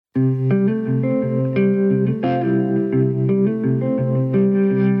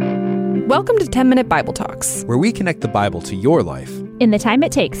Welcome to 10-Minute Bible Talks, where we connect the Bible to your life in the time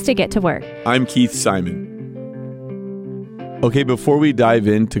it takes to get to work. I'm Keith Simon. Okay, before we dive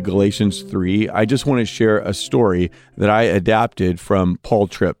into Galatians 3, I just want to share a story that I adapted from Paul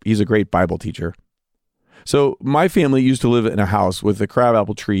Tripp. He's a great Bible teacher. So my family used to live in a house with a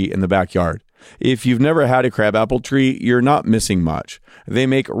crabapple tree in the backyard. If you've never had a crabapple tree, you're not missing much. They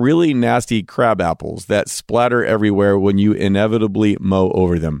make really nasty crab apples that splatter everywhere when you inevitably mow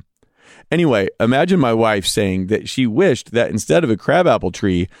over them. Anyway, imagine my wife saying that she wished that instead of a crabapple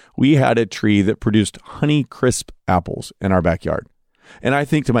tree, we had a tree that produced Honeycrisp apples in our backyard. And I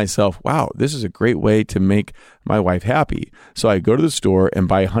think to myself, wow, this is a great way to make my wife happy. So I go to the store and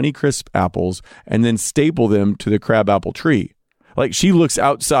buy Honeycrisp apples and then staple them to the crabapple tree. Like, she looks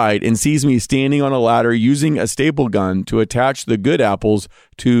outside and sees me standing on a ladder using a staple gun to attach the good apples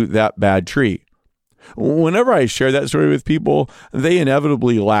to that bad tree. Whenever I share that story with people, they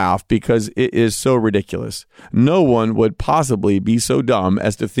inevitably laugh because it is so ridiculous. No one would possibly be so dumb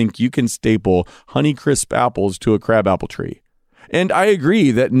as to think you can staple Honeycrisp apples to a crabapple tree. And I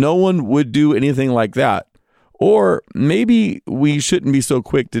agree that no one would do anything like that. Or maybe we shouldn't be so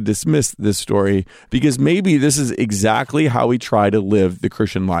quick to dismiss this story because maybe this is exactly how we try to live the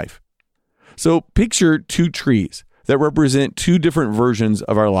Christian life. So picture two trees that represent two different versions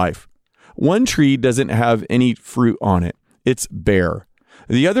of our life. One tree doesn't have any fruit on it. It's bare.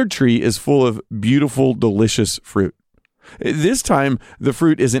 The other tree is full of beautiful, delicious fruit. This time, the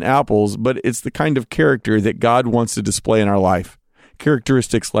fruit isn't apples, but it's the kind of character that God wants to display in our life.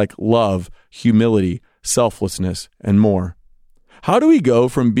 Characteristics like love, humility, selflessness, and more. How do we go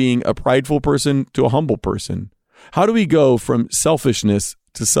from being a prideful person to a humble person? How do we go from selfishness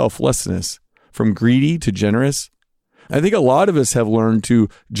to selflessness, from greedy to generous? I think a lot of us have learned to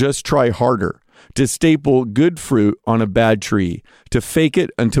just try harder, to staple good fruit on a bad tree, to fake it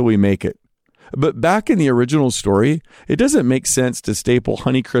until we make it. But back in the original story, it doesn't make sense to staple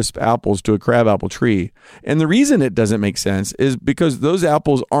Honeycrisp apples to a crabapple tree. And the reason it doesn't make sense is because those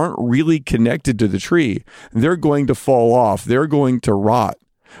apples aren't really connected to the tree. They're going to fall off. They're going to rot.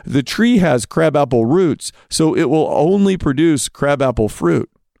 The tree has crabapple roots, so it will only produce crabapple fruit.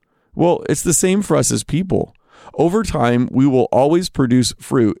 Well, it's the same for us as people. Over time, we will always produce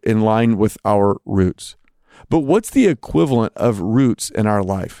fruit in line with our roots. But what's the equivalent of roots in our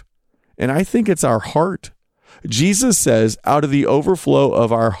life? And I think it's our heart. Jesus says, out of the overflow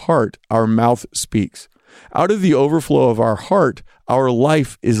of our heart, our mouth speaks. Out of the overflow of our heart, our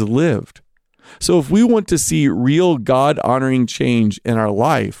life is lived. So if we want to see real God-honoring change in our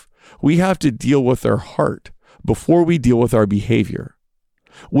life, we have to deal with our heart before we deal with our behavior.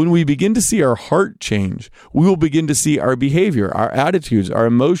 When we begin to see our heart change, we will begin to see our behavior, our attitudes, our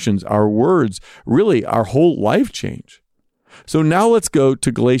emotions, our words, really our whole life change. So now let's go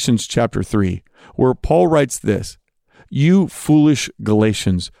to Galatians chapter 3, where Paul writes this: "You foolish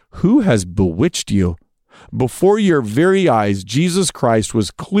Galatians, who has bewitched you? Before your very eyes, Jesus Christ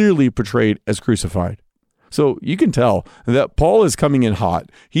was clearly portrayed as crucified." So you can tell that Paul is coming in hot.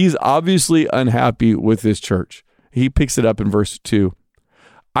 He's obviously unhappy with this church. He picks it up in verse 2.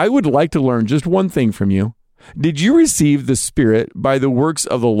 "I would like to learn just one thing from you. Did you receive the Spirit by the works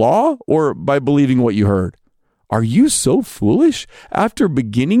of the law or by believing what you heard? Are you so foolish? After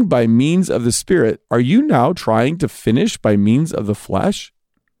beginning by means of the Spirit, are you now trying to finish by means of the flesh?"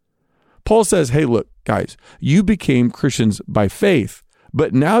 Paul says, hey, look, guys, you became Christians by faith,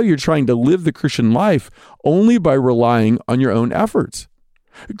 but now you're trying to live the Christian life only by relying on your own efforts.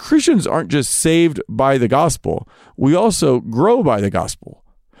 Christians aren't just saved by the gospel. We also grow by the gospel.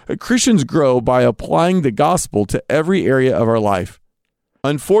 Christians grow by applying the gospel to every area of our life.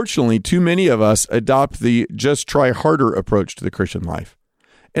 Unfortunately, too many of us adopt the just try harder approach to the Christian life.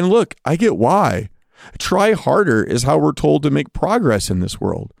 And look, I get why. Try harder is how we're told to make progress in this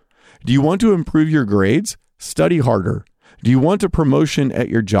world. Do you want to improve your grades? Study harder. Do you want a promotion at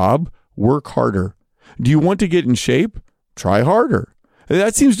your job? Work harder. Do you want to get in shape? Try harder.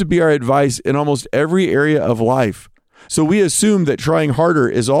 That seems to be our advice in almost every area of life. So we assume that trying harder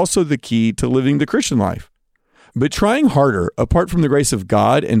is also the key to living the Christian life. But trying harder, apart from the grace of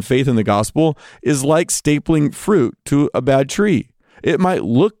God and faith in the gospel, is like stapling fruit to a bad tree. It might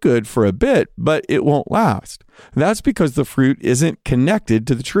look good for a bit, but it won't last. That's because the fruit isn't connected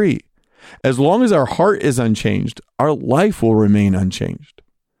to the tree. As long as our heart is unchanged, our life will remain unchanged.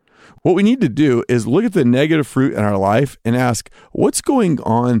 What we need to do is look at the negative fruit in our life and ask, what's going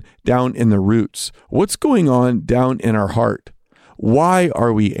on down in the roots? What's going on down in our heart? Why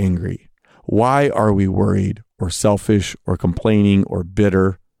are we angry? Why are we worried or selfish or complaining or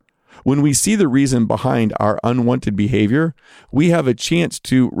bitter? When we see the reason behind our unwanted behavior, we have a chance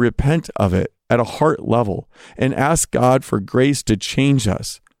to repent of it at a heart level and ask God for grace to change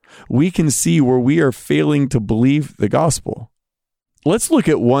us. We can see where we are failing to believe the gospel. Let's look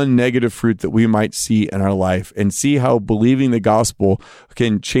at one negative fruit that we might see in our life and see how believing the gospel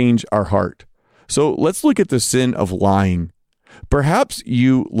can change our heart. So let's look at the sin of lying. Perhaps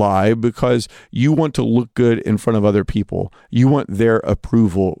you lie because you want to look good in front of other people. You want their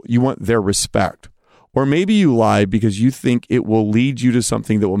approval. You want their respect. Or maybe you lie because you think it will lead you to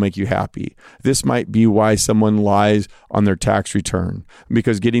something that will make you happy. This might be why someone lies on their tax return,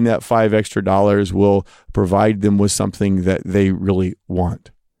 because getting that $5 extra will provide them with something that they really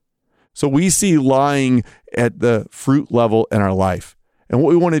want. So we see lying at the fruit level in our life. And what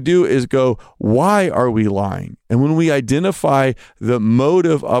we want to do is go, why are we lying? And when we identify the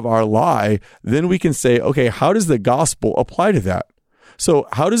motive of our lie, then we can say, okay, how does the gospel apply to that? So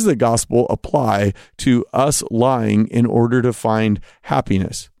how does the gospel apply to us lying in order to find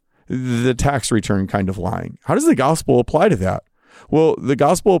happiness? The tax return kind of lying. How does the gospel apply to that? Well, the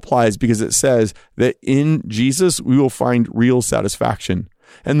gospel applies because it says that in Jesus, we will find real satisfaction.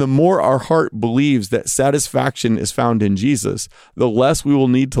 And the more our heart believes that satisfaction is found in Jesus, the less we will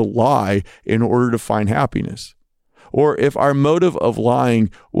need to lie in order to find happiness. Or if our motive of lying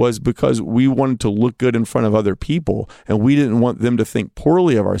was because we wanted to look good in front of other people and we didn't want them to think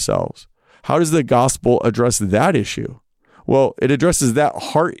poorly of ourselves, how does the gospel address that issue? Well, it addresses that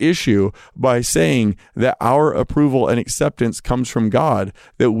heart issue by saying that our approval and acceptance comes from God,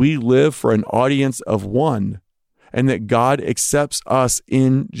 that we live for an audience of one, and that God accepts us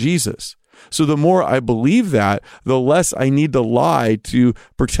in Jesus. So the more I believe that, the less I need to lie to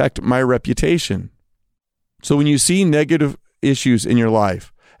protect my reputation. So when you see negative issues in your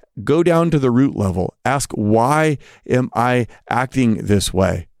life, go down to the root level. Ask, why am I acting this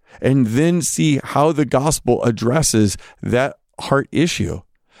way? And then see how the gospel addresses that heart issue.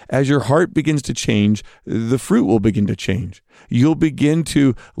 As your heart begins to change, the fruit will begin to change. You'll begin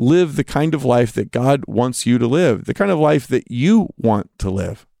to live the kind of life that God wants you to live, the kind of life that you want to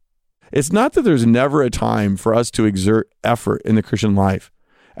live. It's not that there's never a time for us to exert effort in the Christian life.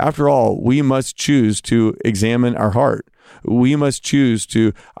 After all, we must choose to examine our heart. We must choose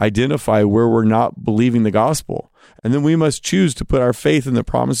to identify where we're not believing the gospel. And then we must choose to put our faith in the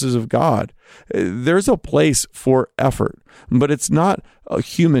promises of God. There's a place for effort, but it's not a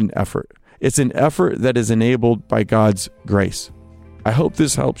human effort. It's an effort that is enabled by God's grace. I hope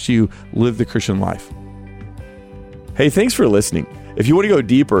this helps you live the Christian life. Hey, thanks for listening. If you want to go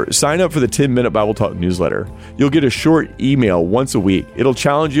deeper, sign up for the 10-Minute Bible Talk newsletter. You'll get a short email once a week. It'll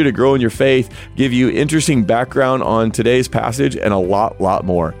challenge you to grow in your faith, give you interesting background on today's passage, and a lot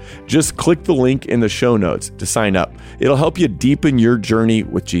more. Just click the link in the show notes to sign up. It'll help you deepen your journey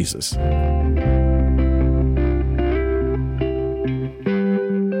with Jesus.